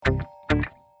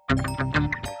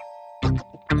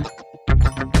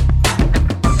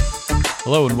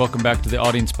Hello and welcome back to the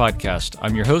Audience Podcast.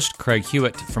 I'm your host, Craig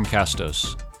Hewitt from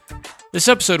Castos. This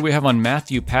episode we have on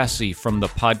Mathew Passy from the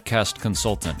Podcast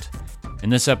Consultant. In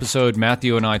this episode,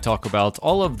 Mathew and I talk about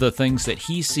all of the things that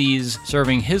he sees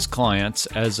serving his clients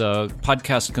as a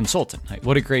podcast consultant.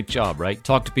 What a great job, right?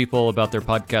 Talk to people about their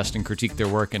podcast and critique their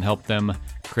work and help them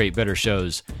create better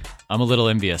shows. I'm a little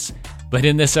envious. But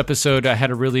in this episode, I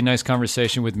had a really nice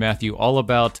conversation with Mathew all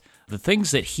about the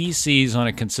things that he sees on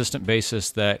a consistent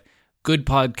basis that good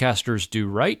podcasters do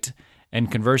right,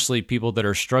 and conversely, people that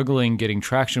are struggling getting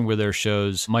traction with their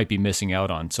shows might be missing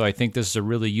out on. So I think this is a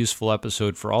really useful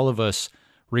episode for all of us,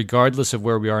 regardless of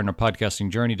where we are in our podcasting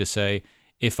journey, to say,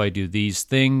 if I do these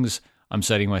things, I'm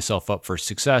setting myself up for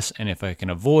success, and if I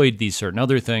can avoid these certain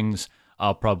other things,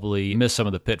 I'll probably miss some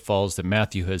of the pitfalls that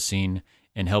Mathew has seen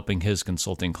in helping his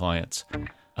consulting clients.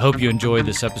 I hope you enjoy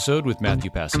this episode with Mathew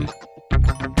Passy.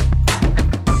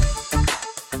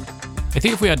 I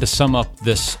think if we had to sum up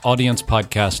this audience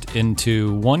podcast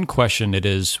into one question, it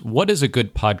is, what does a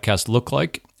good podcast look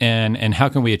like, and how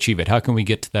can we achieve it? How can we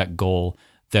get to that goal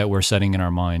that we're setting in our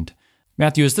mind?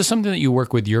 Mathew, is this something that you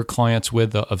work with your clients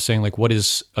with, of saying, like, what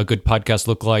does a good podcast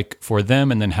look like for them,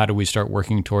 and then how do we start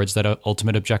working towards that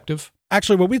ultimate objective?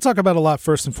 Actually, what we talk about a lot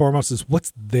first and foremost is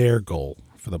what's their goal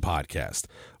for the podcast?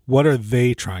 What are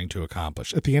they trying to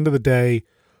accomplish? At the end of the day,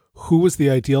 who is the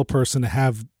ideal person to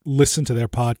have listen to their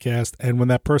podcast? And when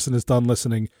that person is done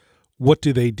listening, what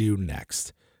do they do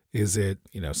next? Is it,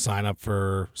 sign up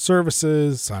for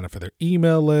services, sign up for their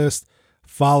email list,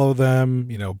 follow them,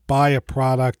 buy a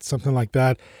product, something like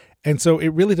that? And so it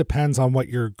really depends on what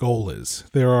your goal is.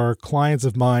 There are clients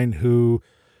of mine who,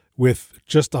 with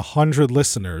just 100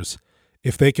 listeners,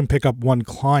 if they can pick up one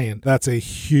client, that's a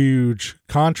huge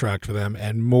contract for them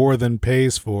and more than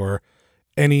pays for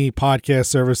any podcast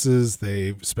services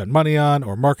they've spent money on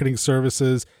or marketing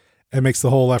services, and makes the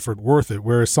whole effort worth it.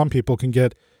 Whereas some people can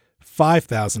get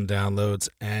 5,000 downloads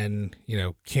and,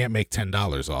 can't make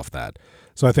 $10 off that.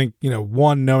 So I think,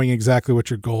 one, knowing exactly what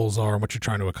your goals are and what you're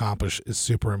trying to accomplish is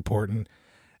super important.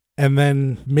 And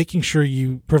then making sure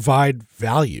you provide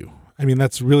value. I mean,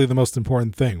 that's really the most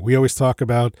important thing. We always talk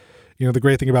about, the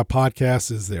great thing about podcasts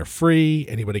is they're free.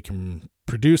 Anybody can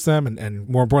produce them, and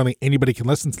more importantly, anybody can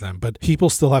listen to them, but people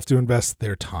still have to invest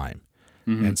their time.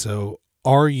 Mm-hmm. And so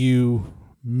are you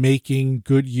making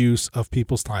good use of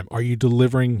people's time? Are you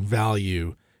delivering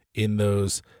value in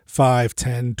those 5,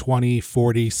 10, 20,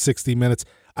 40, 60 minutes?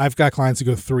 I've got clients who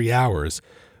go 3 hours,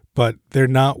 but they're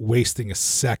not wasting a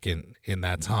second in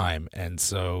that time. And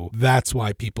so that's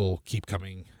why people keep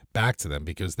coming back to them,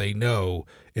 because they know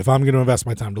if I'm going to invest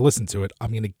my time to listen to it,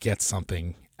 I'm going to get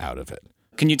something out of it.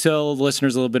 Can you tell the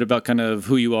listeners a little bit about kind of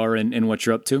who you are and what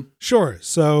you're up to? Sure.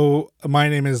 So my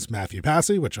name is Mathew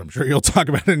Passy, which I'm sure you'll talk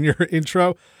about in your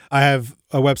intro. I have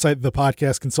a website,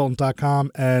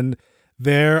 thepodcastconsultant.com, and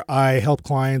there I help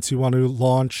clients who want to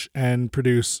launch and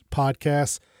produce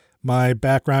podcasts. My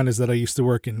background is that I used to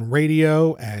work in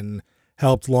radio and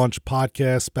helped launch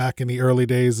podcasts back in the early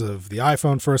days of the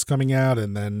iPhone first coming out,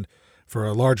 and then for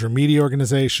a larger media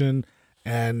organization.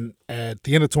 And at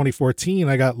the end of 2014,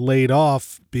 I got laid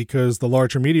off because the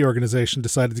larger media organization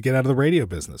decided to get out of the radio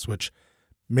business, which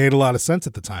made a lot of sense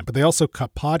at the time. But they also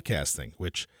cut podcasting,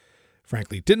 which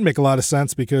frankly didn't make a lot of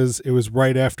sense because it was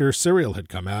right after Serial had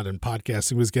come out and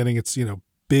podcasting was getting its,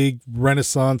 big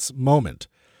renaissance moment.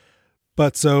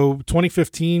 But so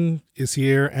 2015 is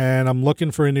here and I'm looking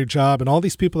for a new job. And all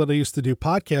these people that I used to do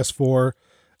podcasts for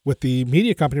with the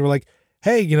media company were like,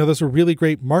 hey, those are really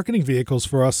great marketing vehicles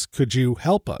for us. Could you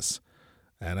help us?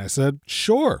 And I said,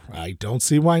 sure, I don't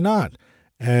see why not.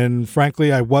 And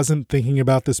frankly, I wasn't thinking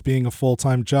about this being a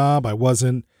full-time job. I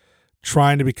wasn't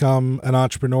trying to become an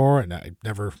entrepreneur, and I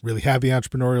never really had the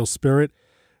entrepreneurial spirit.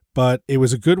 But it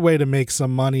was a good way to make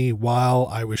some money while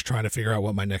I was trying to figure out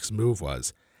what my next move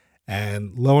was.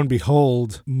 And lo and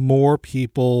behold, more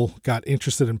people got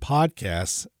interested in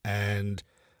podcasts, and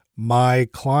my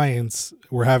clients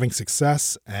were having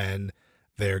success, and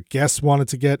their guests wanted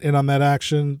to get in on that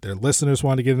action. Their listeners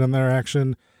wanted to get in on their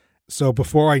action. So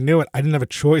before I knew it, I didn't have a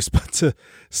choice but to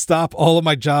stop all of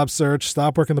my job search,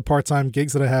 stop working the part-time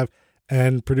gigs that I have,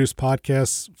 and produce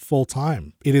podcasts full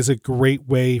time. It is a great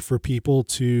way for people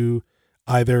to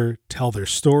either tell their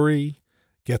story,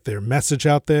 get their message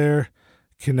out there,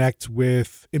 connect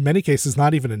with, in many cases,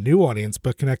 not even a new audience,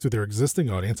 but connect with their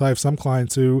existing audience. I have some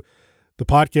clients who the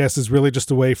podcast is really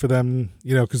just a way for them,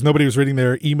 because nobody was reading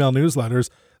their email newsletters.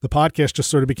 The podcast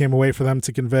just sort of became a way for them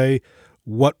to convey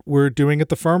what we're doing at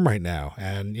the firm right now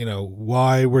and,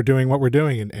 why we're doing what we're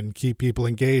doing and keep people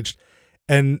engaged.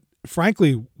 And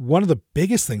frankly, one of the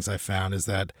biggest things I found is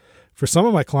that For some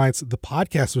of my clients, the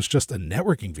podcast was just a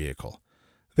networking vehicle.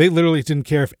 They literally didn't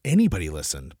care if anybody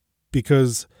listened,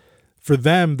 because for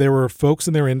them, there were folks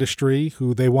in their industry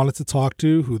who they wanted to talk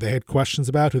to, who they had questions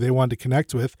about, who they wanted to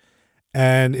connect with.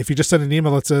 And if you just send an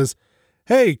email that says,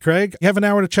 "Hey, Craig, you have an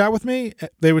hour to chat with me?"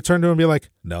 They would turn to him and be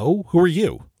like, "No, who are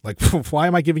you? Like, why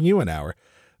am I giving you an hour?"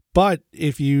 But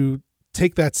if you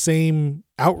take that same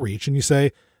outreach and you say,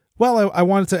 "Well, I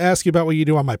wanted to ask you about what you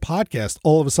do on my podcast,"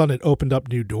 all of a sudden it opened up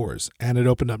new doors and it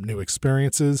opened up new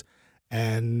experiences,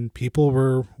 and people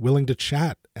were willing to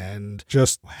chat, and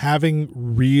just having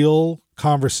real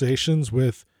conversations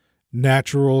with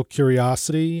natural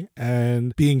curiosity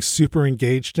and being super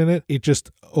engaged in it. It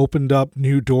just opened up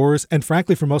new doors. And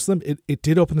frankly, for most of them, it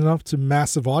did open it up to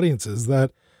massive audiences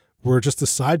that were just a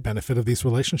side benefit of these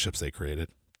relationships they created.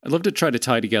 I'd love to try to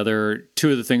tie together two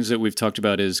of the things that we've talked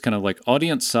about is kind of like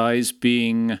audience size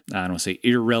being, I don't want to say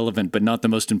irrelevant, but not the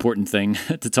most important thing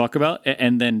to talk about.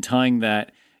 And then tying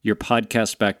that your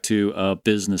podcast back to a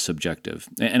business objective.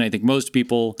 And I think most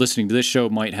people listening to this show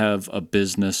might have a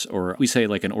business, or we say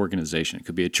like an organization. It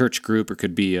could be a church group, or it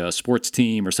could be a sports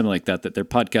team or something like that they're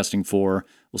podcasting for.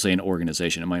 We'll say an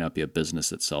organization. It might not be a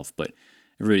business itself, but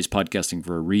everybody's podcasting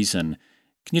for a reason.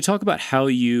 Can you talk about how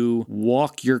you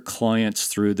walk your clients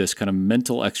through this kind of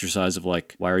mental exercise of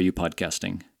like, why are you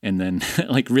podcasting? And then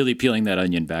like really peeling that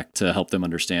onion back to help them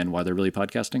understand why they're really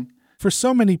podcasting? For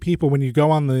so many people, when you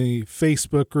go on the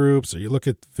Facebook groups or you look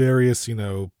at various,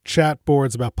 chat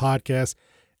boards about podcasts,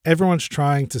 everyone's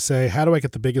trying to say, how do I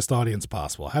get the biggest audience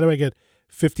possible? How do I get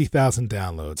 50,000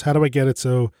 downloads? How do I get it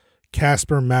so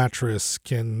Casper Mattress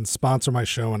can sponsor my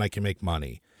show and I can make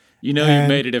money? You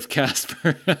made it if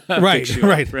Casper. Right.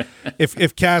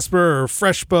 If Casper or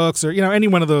FreshBooks or, any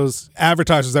one of those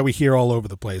advertisers that we hear all over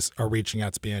the place are reaching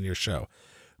out to be on your show.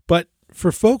 But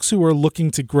for folks who are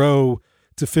looking to grow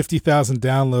to 50,000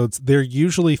 downloads, they're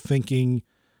usually thinking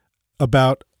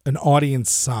about an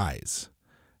audience size.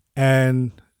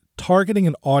 And targeting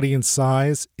an audience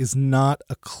size is not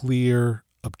a clear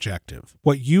objective.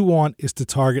 What you want is to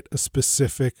target a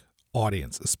specific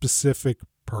audience, a specific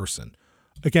person.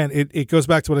 Again, it goes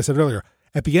back to what I said earlier.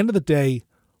 At the end of the day,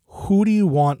 who do you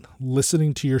want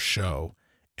listening to your show,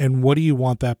 and what do you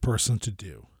want that person to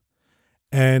do?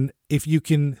 And if you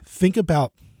can think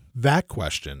about that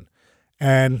question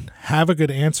and have a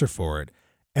good answer for it,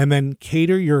 and then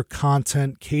cater your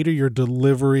content, cater your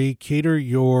delivery, cater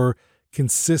your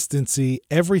consistency,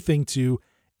 everything to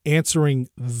answering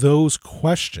those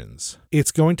questions,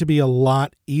 it's going to be a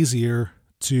lot easier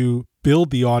to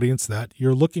build the audience that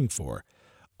you're looking for.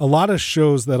 A lot of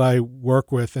shows that I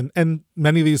work with, and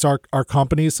many of these are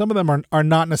companies, some of them are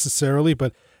not necessarily,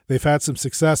 but they've had some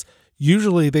success.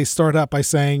 Usually they start out by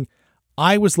saying,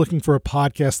 I was looking for a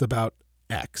podcast about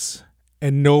X,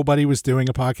 and nobody was doing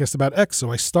a podcast about X,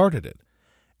 so I started it.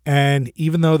 And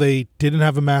even though they didn't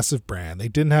have a massive brand, they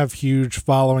didn't have huge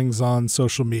followings on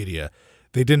social media,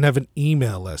 they didn't have an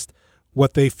email list,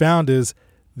 what they found is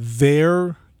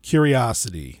their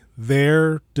curiosity,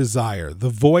 their desire, the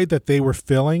void that they were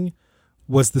filling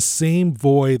was the same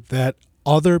void that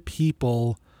other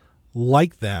people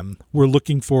like them were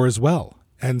looking for as well.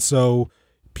 And so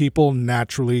people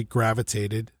naturally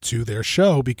gravitated to their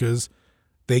show because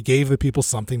they gave the people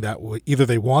something that either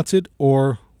they wanted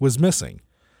or was missing.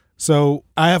 So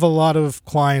I have a lot of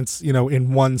clients,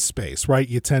 in one space, right?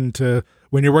 You tend to,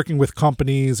 when you're working with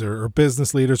companies or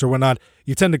business leaders or whatnot,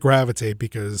 you tend to gravitate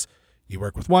because you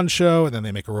work with one show and then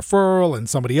they make a referral and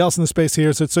somebody else in the space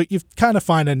here. So you kind of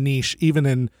find a niche even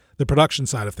in the production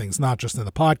side of things, not just in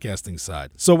the podcasting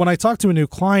side. So when I talk to a new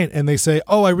client and they say,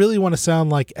 oh, I really want to sound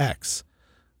like X.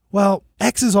 Well,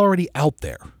 X is already out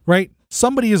there, right?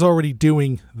 Somebody is already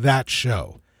doing that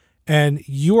show. And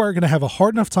you are going to have a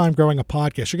hard enough time growing a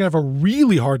podcast. You're going to have a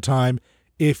really hard time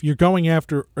if you're going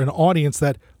after an audience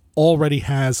that already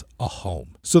has a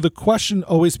home. So the question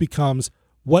always becomes,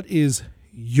 what is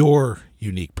your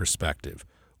unique perspective?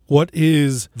 What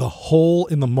is the hole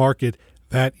in the market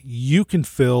that you can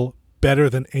fill better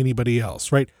than anybody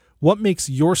else, right? What makes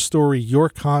your story, your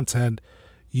content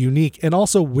unique? And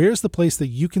also, where's the place that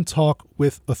you can talk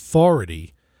with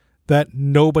authority that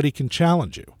nobody can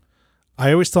challenge you?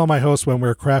 I always tell my hosts when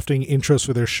we're crafting intros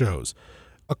for their shows,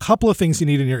 a couple of things you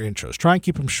need in your intros. Try and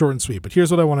keep them short and sweet, but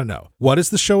here's what I want to know. What is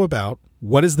the show about?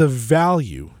 What is the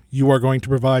value you are going to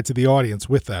provide to the audience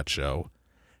with that show?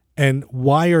 And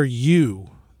why are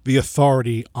you the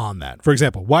authority on that? For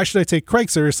example, why should I take Craig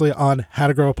seriously on how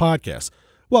to grow a podcast?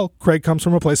 Well, Craig comes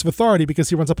from a place of authority because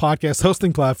he runs a podcast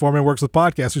hosting platform and works with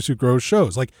podcasters who grow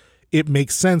shows. Like, it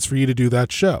makes sense for you to do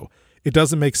that show. It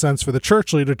doesn't make sense for the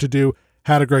church leader to do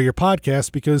how to grow your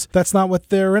podcast because that's not what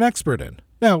they're an expert in.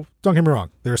 Now, don't get me wrong.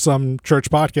 There are some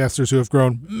church podcasters who have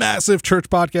grown massive church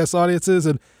podcast audiences,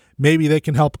 and maybe they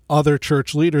can help other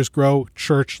church leaders grow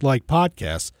church-like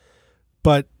podcasts.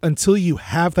 But until you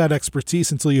have that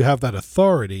expertise, until you have that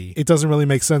authority, it doesn't really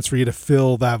make sense for you to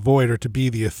fill that void or to be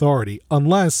the authority,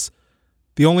 unless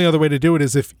the only other way to do it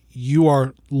is if you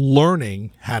are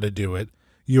learning how to do it,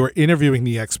 you are interviewing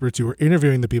the experts, you are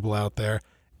interviewing the people out there,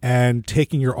 and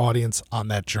taking your audience on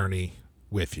that journey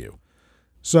with you.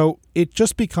 So it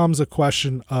just becomes a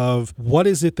question of what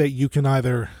is it that you can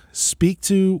either speak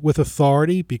to with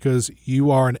authority because you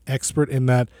are an expert in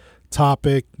that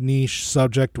topic, niche,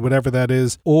 subject, whatever that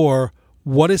is, or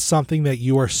what is something that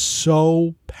you are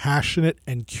so passionate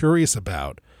and curious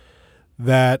about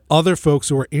that other folks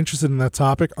who are interested in that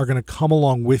topic are going to come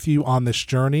along with you on this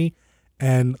journey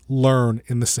and learn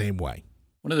in the same way.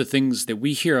 One of the things that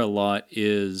we hear a lot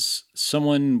is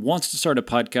someone wants to start a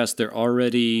podcast. They're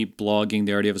already blogging.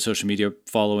 They already have a social media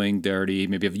following. They already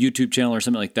maybe have a YouTube channel or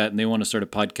something like that. And they want to start a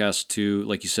podcast to,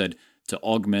 like you said, to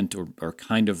augment or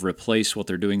kind of replace what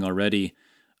they're doing already.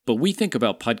 But we think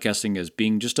about podcasting as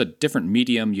being just a different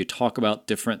medium. You talk about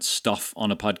different stuff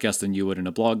on a podcast than you would in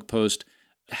a blog post.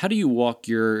 How do you walk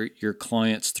your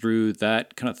clients through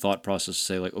that kind of thought process to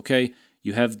say like, okay,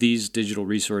 you have these digital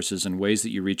resources and ways that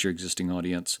you reach your existing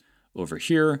audience. Over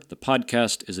here, the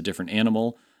podcast is a different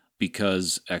animal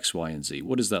because X, Y, and Z.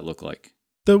 What does that look like?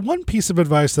 The one piece of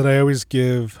advice that I always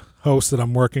give hosts that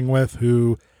I'm working with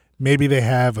who maybe they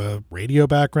have a radio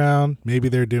background, maybe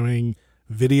they're doing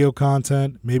video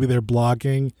content, maybe they're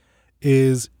blogging,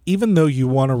 is even though you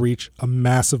want to reach a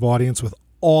massive audience with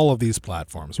all of these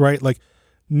platforms, right? Like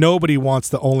nobody wants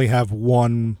to only have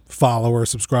one follower,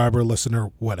 subscriber,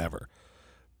 listener, whatever.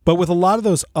 But with a lot of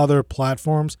those other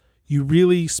platforms, you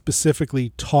really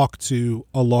specifically talk to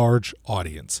a large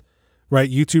audience,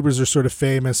 right? YouTubers are sort of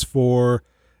famous for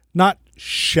not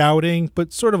shouting,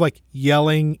 but sort of like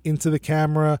yelling into the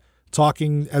camera,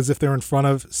 talking as if they're in front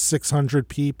of 600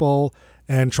 people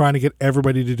and trying to get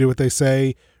everybody to do what they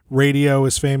say. Radio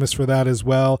is famous for that as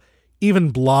well.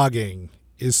 Even blogging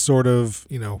is sort of,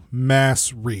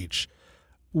 mass reach.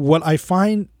 What I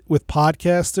find with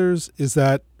podcasters is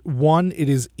that one, it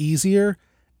is easier,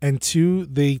 and two,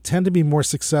 they tend to be more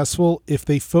successful if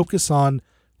they focus on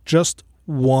just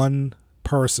one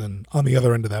person on the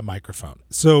other end of that microphone.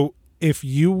 So if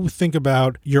you think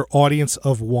about your audience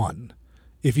of one,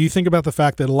 if you think about the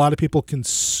fact that a lot of people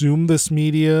consume this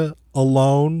media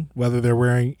alone, whether they're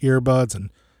wearing earbuds and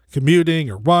commuting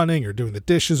or running or doing the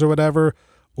dishes or whatever,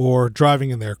 or driving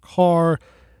in their car,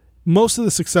 most of the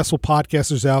successful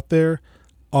podcasters out there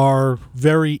are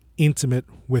very intimate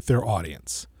with their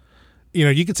audience.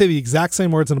 You can say the exact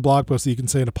same words in a blog post that you can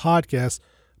say in a podcast,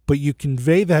 but you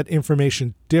convey that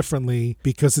information differently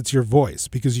because it's your voice,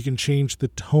 because you can change the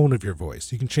tone of your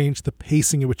voice. You can change the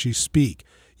pacing at which you speak.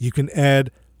 You can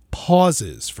add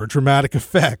pauses for dramatic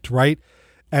effect, right?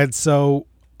 And so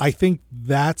I think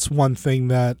that's one thing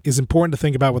that is important to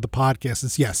think about with the podcast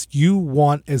is, yes, you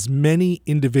want as many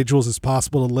individuals as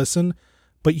possible to listen,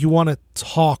 but you want to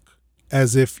talk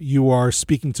as if you are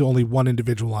speaking to only one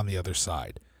individual on the other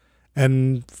side.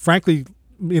 And frankly,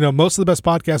 most of the best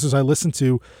podcasters I listen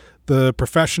to, the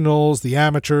professionals, the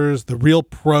amateurs, the real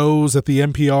pros at the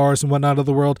NPRs and whatnot of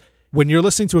the world, when you're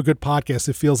listening to a good podcast,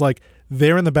 it feels like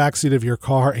they're in the backseat of your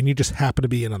car and you just happen to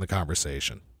be in on the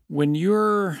conversation. When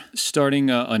you're starting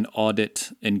an audit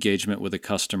engagement with a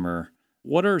customer,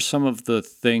 what are some of the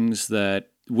things that,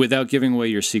 without giving away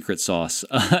your secret sauce,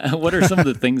 what are some of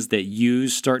the things that you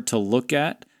start to look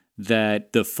at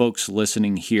that the folks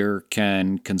listening here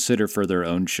can consider for their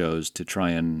own shows to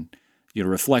try and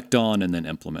reflect on and then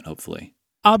implement, hopefully?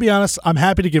 I'll be honest, I'm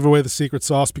happy to give away the secret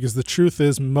sauce because the truth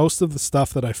is most of the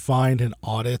stuff that I find in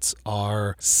audits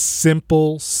are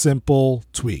simple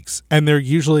tweaks, and they're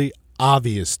usually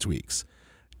obvious tweaks.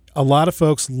 A lot of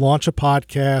folks launch a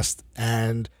podcast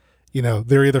and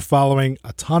they're either following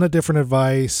a ton of different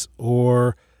advice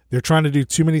or they're trying to do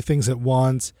too many things at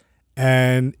once.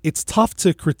 And it's tough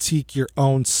to critique your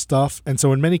own stuff. And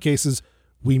so in many cases,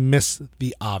 we miss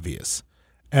the obvious.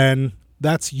 And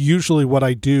that's usually what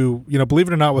I do. Believe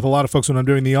it or not, with a lot of folks when I'm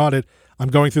doing the audit, I'm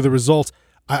going through the results.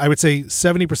 I would say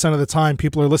 70% of the time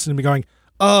people are listening to me going,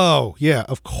 oh, yeah,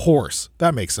 of course.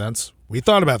 That makes sense. We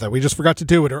thought about that. We just forgot to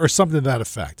do it or something to that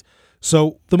effect.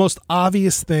 So the most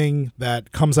obvious thing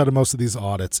that comes out of most of these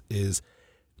audits is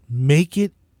make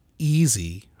it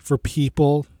easy for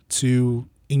people to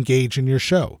engage in your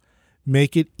show.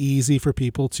 Make it easy for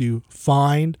people to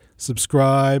find,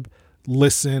 subscribe,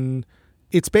 listen.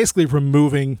 It's basically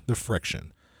removing the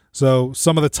friction. So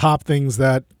some of the top things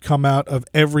that come out of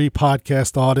every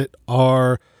podcast audit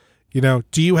are,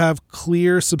 do you have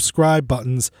clear subscribe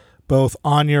buttons both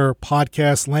on your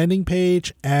podcast landing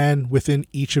page and within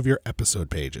each of your episode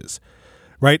pages,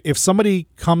 right? If somebody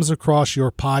comes across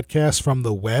your podcast from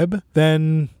the web,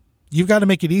 then you've got to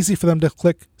make it easy for them to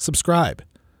click subscribe,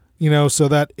 so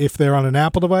that if they're on an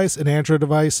Apple device, an Android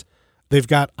device, they've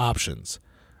got options.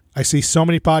 I see so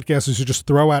many podcasters who just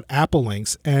throw out Apple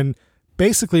links, and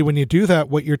basically when you do that,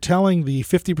 what you're telling the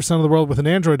 50% of the world with an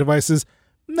Android device is,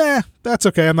 nah, that's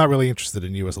okay. I'm not really interested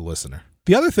in you as a listener.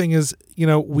 The other thing is,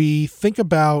 we think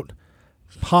about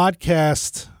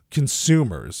podcast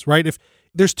consumers, right? If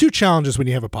there's two challenges when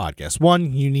you have a podcast.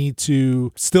 One, you need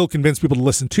to still convince people to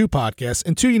listen to podcasts.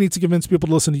 And two, you need to convince people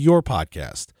to listen to your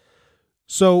podcast.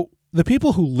 So the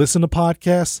people who listen to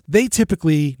podcasts, they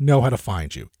typically know how to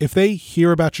find you. If they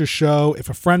hear about your show, if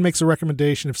a friend makes a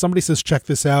recommendation, if somebody says, check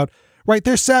this out, right,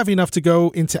 they're savvy enough to go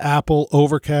into Apple,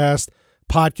 Overcast,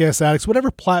 Podcast Addicts, whatever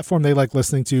platform they like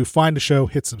listening to, find a show,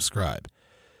 hit subscribe.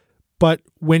 But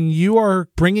when you are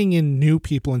bringing in new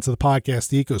people into the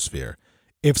podcast ecosphere,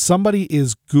 if somebody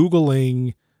is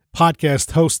Googling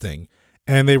podcast hosting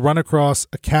and they run across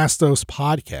a Castos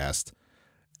podcast,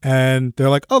 and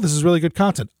they're like, oh, this is really good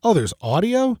content. Oh, there's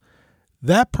audio?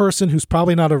 That person who's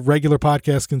probably not a regular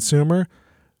podcast consumer,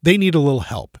 they need a little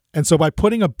help. And so by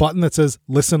putting a button that says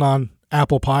listen on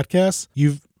Apple Podcasts,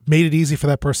 you've made it easy for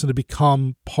that person to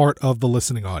become part of the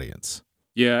listening audience.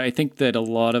 Yeah, I think that a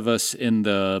lot of us in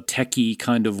the techie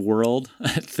kind of world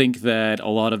think that a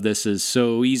lot of this is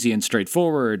so easy and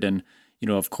straightforward. And,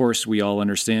 of course, we all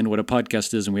understand what a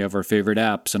podcast is and we have our favorite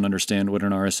apps and understand what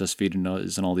an RSS feed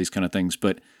is and all these kind of things.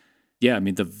 But yeah,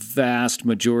 the vast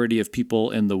majority of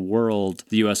people in the world,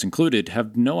 the US included,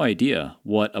 have no idea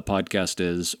what a podcast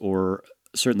is or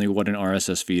certainly what an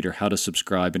RSS feed or how to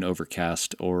subscribe in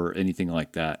Overcast or anything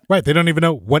like that. Right. They don't even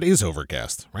know what is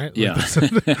Overcast, right? Yeah.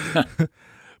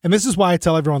 And this is why I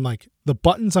tell everyone, the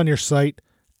buttons on your site,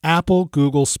 Apple,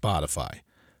 Google, Spotify.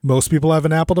 Most people have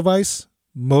an Apple device.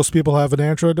 Most people have an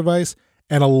Android device.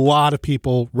 And a lot of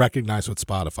people recognize what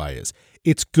Spotify is.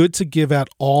 It's good to give out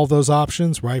all those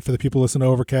options, right? For the people who listen to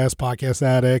Overcast, Podcast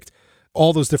Addict,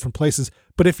 all those different places.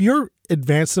 But if you're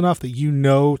advanced enough that you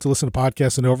know to listen to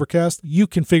podcasts in Overcast, you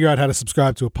can figure out how to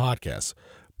subscribe to a podcast.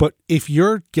 But if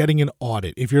you're getting an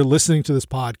audit, if you're listening to this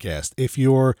podcast, if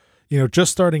you're,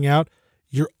 just starting out,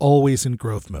 you're always in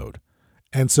growth mode.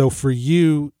 And so for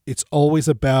you, it's always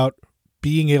about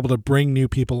being able to bring new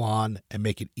people on and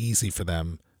make it easy for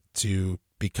them to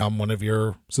become one of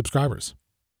your subscribers.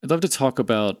 I'd love to talk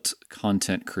about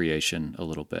content creation a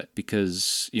little bit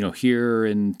because, here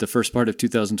in the first part of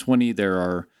 2020, there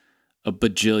are a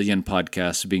bajillion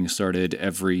podcasts being started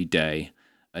every day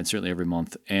and certainly every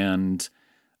month. And,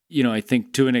 I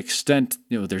think to an extent,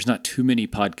 there's not too many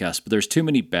podcasts, but there's too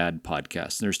many bad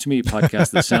podcasts. There's too many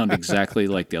podcasts that sound exactly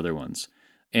like the other ones.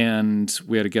 And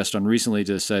we had a guest on recently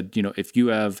that said, if you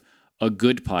have a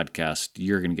good podcast,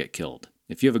 you're going to get killed.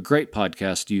 If you have a great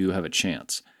podcast, you have a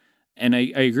chance. And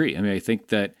I agree. I think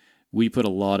that we put a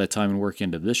lot of time and work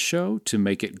into this show to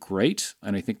make it great.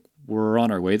 And I think we're on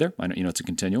our way there. I know, it's a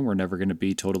continuum. We're never going to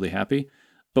be totally happy.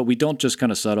 But we don't just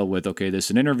kind of settle with, okay, this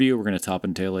is an interview. We're going to top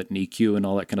and tail it and EQ and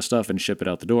all that kind of stuff and ship it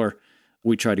out the door.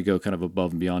 We try to go kind of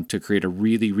above and beyond to create a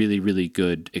really, really, really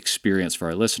good experience for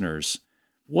our listeners.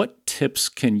 What tips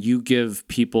can you give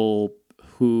people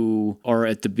who are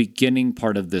at the beginning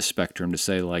part of this spectrum to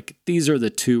say, these are the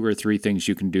 2 or 3 things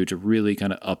you can do to really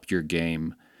kind of up your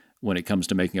game when it comes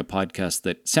to making a podcast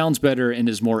that sounds better and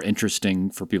is more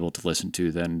interesting for people to listen to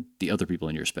than the other people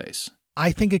in your space?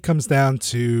 I think it comes down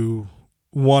to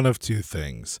one of 2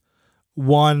 things.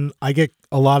 One, I get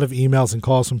a lot of emails and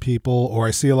calls from people, or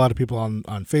I see a lot of people on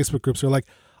Facebook groups who are like,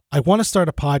 I want to start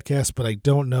a podcast, but I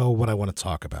don't know what I want to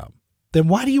talk about. Then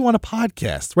why do you want a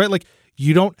podcast, right?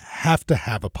 You don't have to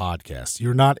have a podcast.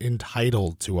 You're not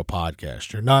entitled to a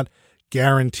podcast. You're not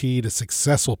guaranteed a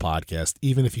successful podcast,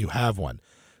 even if you have one.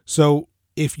 So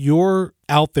if you're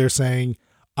out there saying,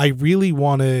 I really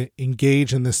want to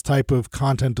engage in this type of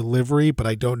content delivery, but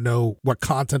I don't know what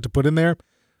content to put in there,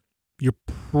 you're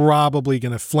probably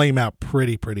going to flame out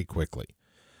pretty quickly.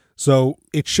 So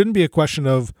it shouldn't be a question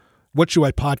of what should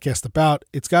I podcast about?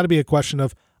 It's got to be a question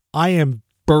of I am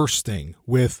bursting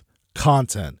with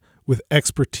content, with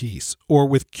expertise, or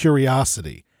with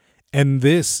curiosity. And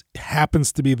this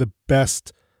happens to be the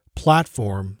best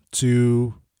platform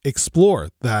to explore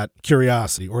that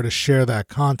curiosity or to share that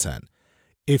content.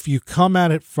 If you come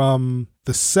at it from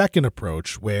the second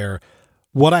approach where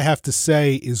what I have to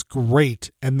say is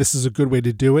great and this is a good way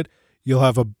to do it, you'll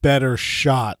have a better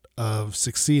shot of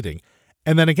succeeding.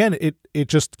 And then again, it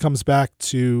just comes back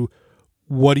to,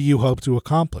 what do you hope to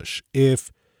accomplish?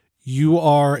 If you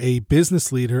are a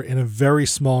business leader in a very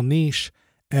small niche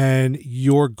and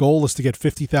your goal is to get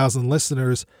 50,000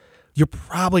 listeners, you're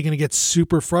probably going to get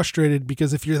super frustrated,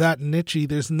 because if you're that niche-y,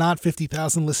 there's not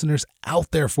 50,000 listeners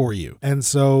out there for you. And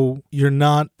so you're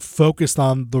not focused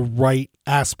on the right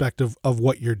aspect of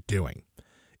what you're doing.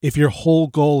 If your whole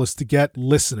goal is to get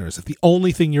listeners, if the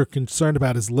only thing you're concerned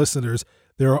about is listeners,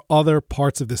 there are other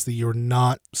parts of this that you're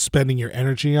not spending your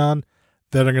energy on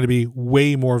that are going to be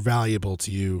way more valuable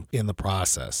to you in the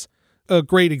process. A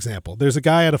great example, there's a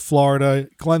guy out of Florida,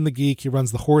 Glenn the Geek. He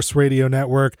runs the Horse Radio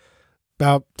Network,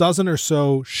 about a dozen or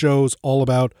so shows all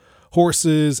about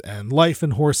horses and life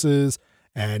in horses.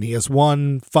 And he has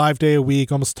one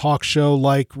 5-day-a-week, almost talk show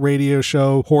like radio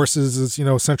show. Horses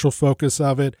is, central focus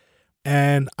of it.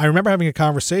 And I remember having a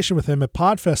conversation with him at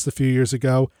Podfest a few years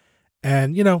ago.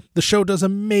 And, the show does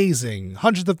amazing,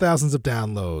 hundreds of thousands of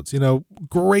downloads,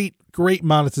 great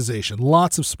monetization,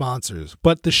 lots of sponsors.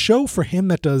 But the show for him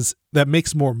that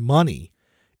makes more money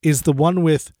is the one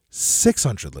with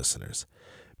 600 listeners,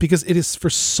 because it is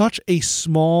for such a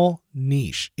small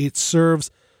niche. It serves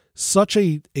such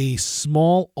a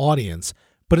small audience,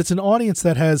 but it's an audience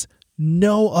that has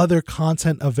no other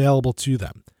content available to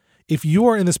them. If you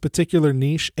are in this particular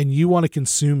niche and you want to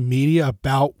consume media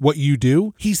about what you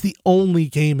do, he's the only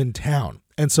game in town.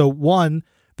 And so one,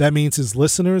 that means his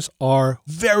listeners are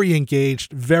very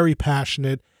engaged, very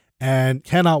passionate, and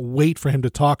cannot wait for him to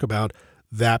talk about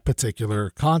that particular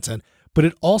content. But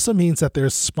it also means that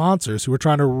there's sponsors who are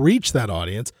trying to reach that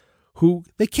audience who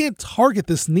they can't target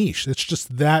this niche. It's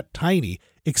just that tiny,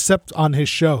 except on his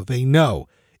show. They know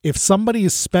if somebody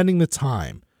is spending the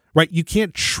time, right? You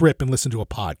can't trip and listen to a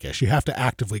podcast. You have to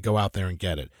actively go out there and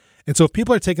get it. And so if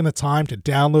people are taking the time to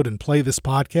download and play this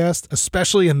podcast,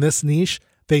 especially in this niche,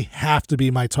 they have to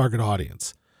be my target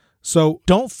audience. So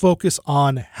don't focus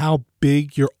on how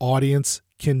big your audience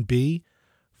can be.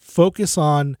 Focus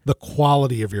on the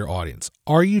quality of your audience.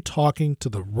 Are you talking to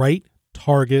the right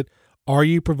target? Are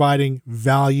you providing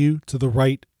value to the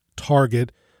right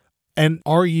target? And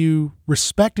are you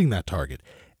respecting that target?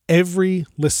 Every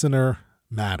listener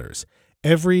matters.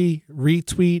 Every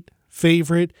retweet,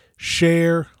 favorite,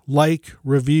 share, like,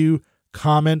 review,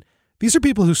 comment. These are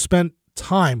people who spent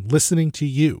time listening to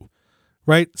you,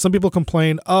 right? Some people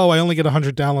complain, I only get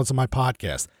 100 downloads on my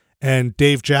podcast. And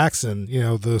Dave Jackson,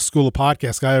 the School of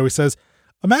Podcast guy, always says,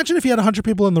 imagine if you had 100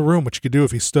 people in the room, what you could do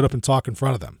if you stood up and talked in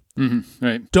front of them. Mm-hmm,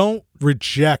 right. Don't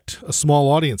reject a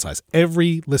small audience size.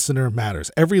 Every listener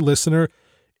matters. Every listener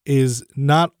is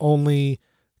not only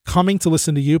coming to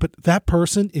listen to you, but that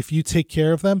person, if you take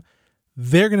care of them,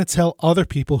 they're going to tell other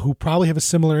people who probably have a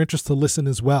similar interest to listen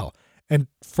as well. And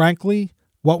frankly,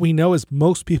 what we know is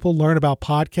most people learn about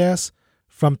podcasts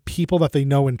from people that they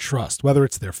know and trust, whether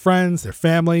it's their friends, their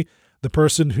family, the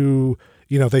person who,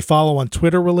 they follow on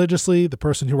Twitter religiously, the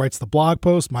person who writes the blog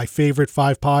post, my favorite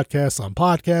 5 podcasts on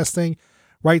podcasting,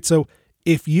 right? So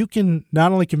if you can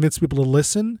not only convince people to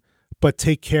listen, but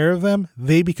take care of them,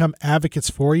 they become advocates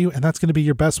for you, and that's going to be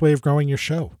your best way of growing your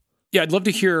show. Yeah, I'd love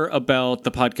to hear about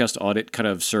the podcast audit kind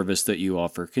of service that you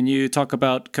offer. Can you talk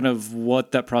about kind of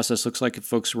what that process looks like if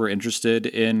folks were interested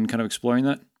in kind of exploring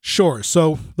that? Sure.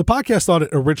 So the podcast audit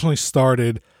originally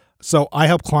started, so I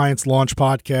help clients launch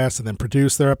podcasts and then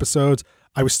produce their episodes.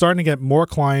 I was starting to get more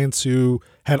clients who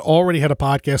had already had a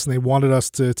podcast and they wanted us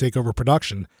to take over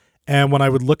production. And when I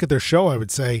would look at their show, I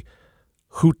would say,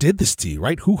 who did this to you,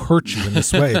 right? Who hurt you in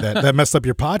this way that messed up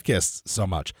your podcast so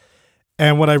much?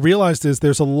 And what I realized is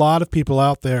there's a lot of people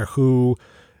out there who,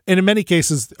 and in many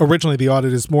cases, originally the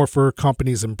audit is more for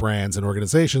companies and brands and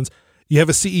organizations. You have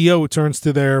a CEO who turns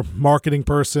to their marketing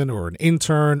person or an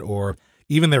intern or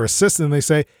even their assistant, and they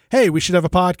say, hey, we should have a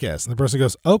podcast. And the person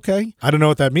goes, okay, I don't know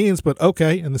what that means, but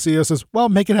okay. And the CEO says, well,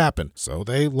 make it happen. So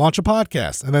they launch a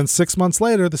podcast. And then 6 months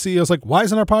later, the CEO's like, why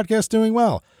isn't our podcast doing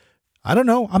well? I don't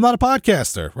know. I'm not a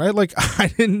podcaster, right? Like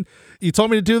you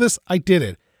told me to do this. I did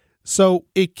it. So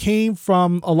it came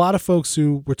from a lot of folks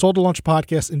who were told to launch a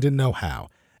podcast and didn't know how.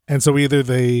 And so either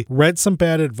they read some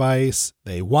bad advice,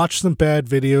 they watched some bad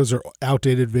videos or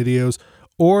outdated videos,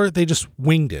 or they just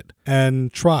winged it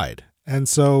and tried. And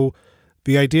so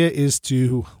the idea is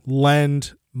to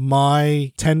lend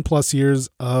my 10 plus years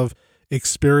of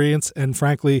experience and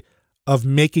frankly, of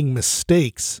making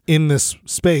mistakes in this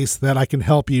space that I can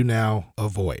help you now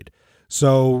avoid.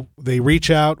 So they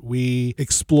reach out, we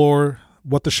explore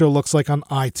what the show looks like on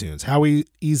iTunes. How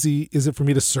easy is it for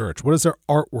me to search? What does their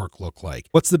artwork look like?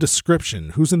 What's the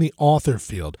description? Who's in the author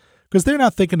field? Because they're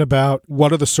not thinking about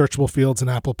what are the searchable fields in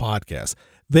Apple Podcasts.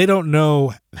 They don't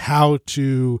know how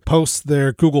to post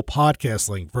their Google Podcast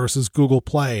link versus Google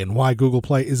Play and why Google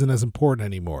Play isn't as important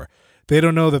anymore. They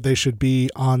don't know that they should be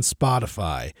on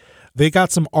Spotify. They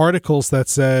got some articles that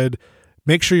said,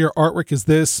 make sure your artwork is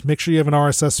this, make sure you have an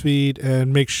RSS feed,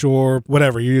 and make sure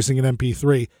whatever, you're using an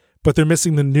MP3. But they're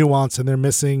missing the nuance and they're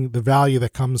missing the value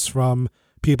that comes from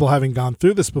people having gone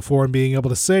through this before and being able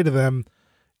to say to them,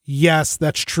 yes,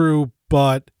 that's true,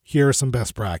 but here are some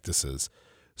best practices.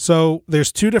 So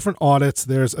there's two different audits.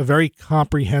 There's a very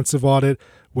comprehensive audit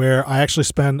where I actually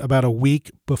spend about a week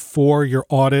before your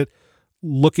audit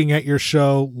looking at your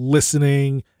show,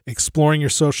 listening, exploring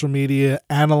your social media,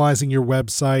 analyzing your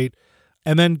website,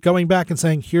 and then going back and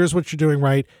saying, here's what you're doing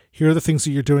right. Here are the things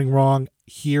that you're doing wrong.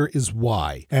 Here is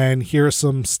why. And here are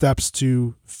some steps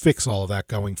to fix all of that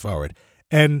going forward.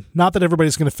 And not that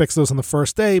everybody's going to fix those on the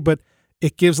first day, but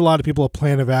it gives a lot of people a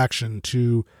plan of action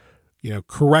to,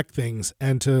 correct things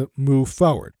and to move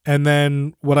forward. And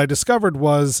then what I discovered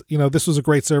was, this was a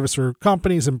great service for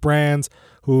companies and brands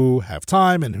who have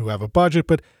time and who have a budget,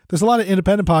 but there's a lot of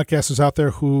independent podcasters out there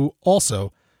who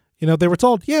also, they were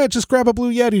told, yeah, just grab a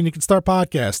Blue Yeti and you can start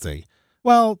podcasting.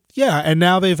 Well, yeah, and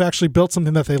now they've actually built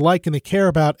something that they like and they care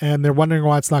about, and they're wondering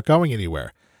why it's not going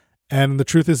anywhere. And the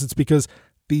truth is, it's because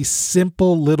these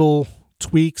simple little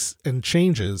tweaks and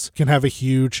changes can have a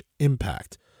huge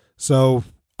impact. So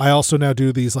I also now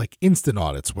do these like instant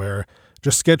audits where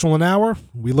just schedule an hour,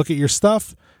 we look at your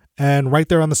stuff, and right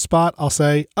there on the spot, I'll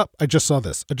say, oh, I just saw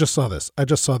this, I just saw this, I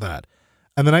just saw that.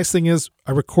 And the nice thing is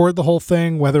I record the whole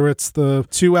thing, whether it's the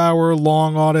 2-hour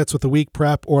long audits with a week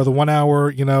prep or the 1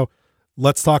 hour,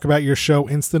 let's talk about your show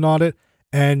instant audit,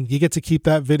 and you get to keep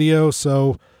that video.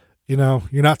 So, you're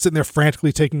not sitting there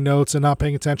frantically taking notes and not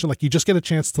paying attention. Like, you just get a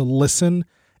chance to listen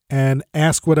and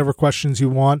ask whatever questions you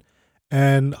want.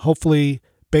 And hopefully,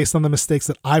 based on the mistakes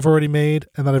that I've already made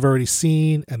and that I've already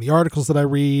seen and the articles that I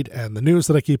read and the news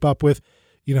that I keep up with,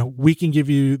 we can give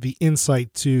you the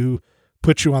insight to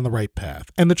put you on the right path.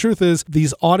 And the truth is,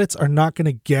 these audits are not going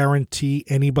to guarantee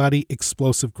anybody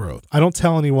explosive growth. I don't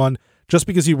tell anyone, just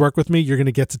because you work with me, you're going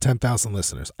to get to 10,000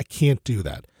 listeners. I can't do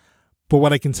that. But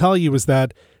what I can tell you is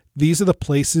that these are the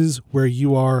places where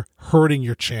you are hurting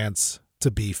your chance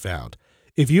to be found.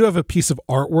 If you have a piece of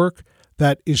artwork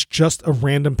that is just a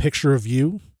random picture of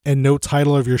you and no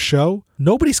title of your show,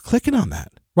 nobody's clicking on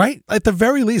that, right? At the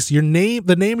very least, the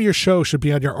name of your show should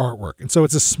be on your artwork. And so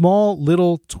it's a small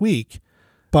little tweak,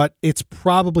 but it's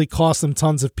probably cost them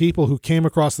tons of people who came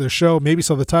across their show, maybe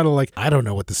saw the title like, I don't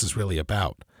know what this is really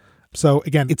about. So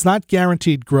again, it's not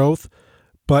guaranteed growth,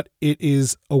 but it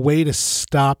is a way to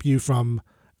stop you from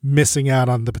missing out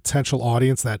on the potential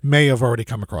audience that may have already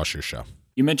come across your show.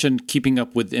 You mentioned keeping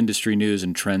up with industry news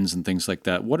and trends and things like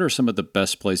that. What are some of the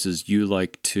best places you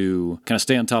like to kind of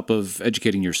stay on top of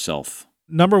educating yourself?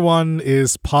 Number one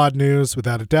is Pod News,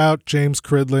 without a doubt. James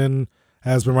Cridlin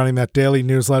has been running that daily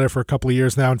newsletter for a couple of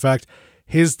years now. In fact,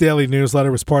 his daily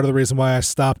newsletter was part of the reason why I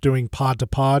stopped doing Pod to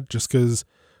Pod, just because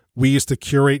we used to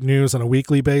curate news on a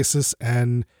weekly basis,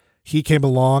 and he came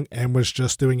along and was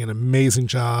just doing an amazing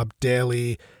job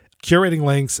daily, curating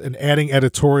links and adding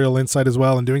editorial insight as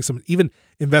well, and doing some even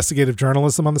investigative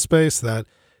journalism on the space that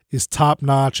is top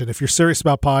notch. And if you're serious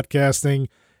about podcasting,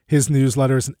 his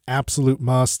newsletter is an absolute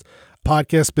must.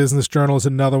 Podcast Business Journal is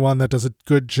another one that does a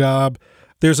good job.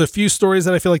 There's a few stories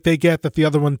that I feel like they get that the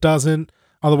other one doesn't.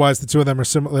 Otherwise, the two of them are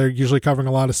similar. They're usually covering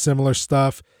a lot of similar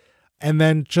stuff. And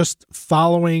then just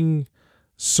following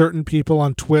certain people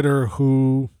on Twitter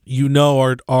who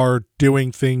are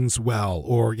doing things well,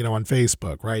 or on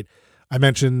Facebook, right? I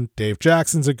mentioned Dave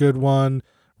Jackson's a good one.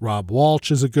 Rob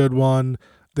Walsh is a good one.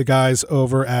 The guys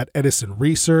over at Edison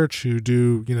Research who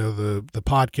do the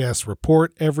podcast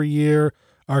report every year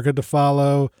are good to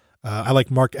follow. I like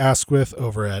Mark Asquith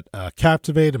over at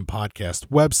Captivate and podcast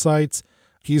websites.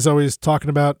 He's always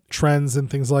talking about trends and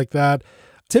things like that.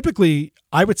 Typically,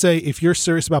 I would say if you're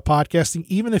serious about podcasting,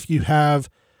 even if you have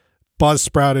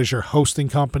Buzzsprout as your hosting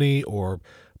company or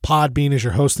Podbean as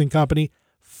your hosting company,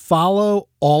 follow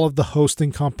all of the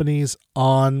hosting companies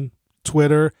on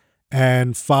Twitter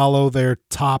and follow their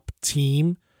top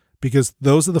team, because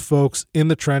those are the folks in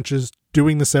the trenches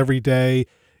doing this every day,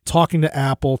 talking to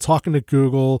Apple, talking to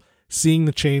Google, seeing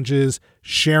the changes,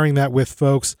 sharing that with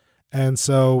folks. And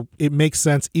so it makes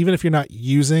sense, even if you're not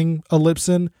using a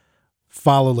Libsyn,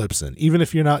 follow Libsyn. Even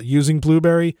if you're not using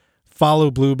Blueberry,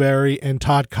 follow Blueberry and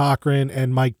Todd Cochran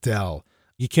and Mike Dell.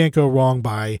 You can't go wrong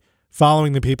by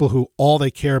following the people who all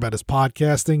they care about is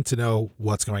podcasting to know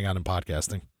what's going on in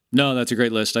podcasting. No, that's a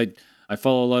great list. I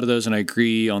follow a lot of those, and I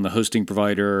agree on the hosting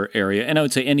provider area. And I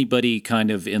would say anybody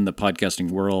kind of in the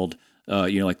podcasting world,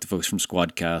 like the folks from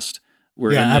Squadcast,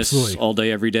 We're in this all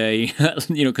day, every day,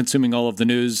 consuming all of the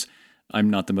news. I'm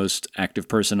not the most active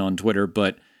person on Twitter,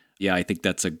 but yeah, I think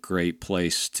that's a great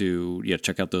place to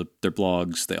check out their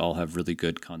blogs. They all have really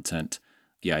good content.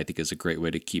 Yeah, I think it's a great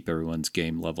way to keep everyone's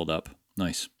game leveled up.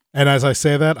 Nice. And as I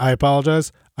say that, I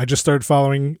apologize. I just started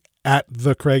following at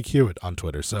the Craig Hewitt on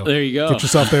Twitter. So there you go. Get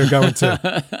yourself there going too.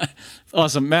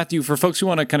 Awesome. Mathew, for folks who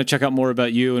want to kind of check out more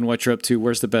about you and what you're up to,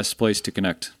 where's the best place to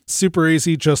connect? Super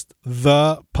easy. Just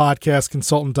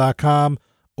thepodcastconsultant.com.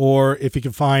 Or if you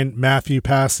can find Mathew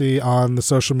Passy on the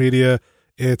social media,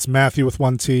 it's Mathew with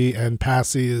one T and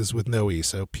Passy is with no E.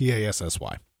 So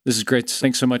Passy. This is great.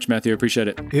 Thanks so much, Mathew. I appreciate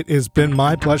it. It has been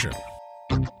my pleasure.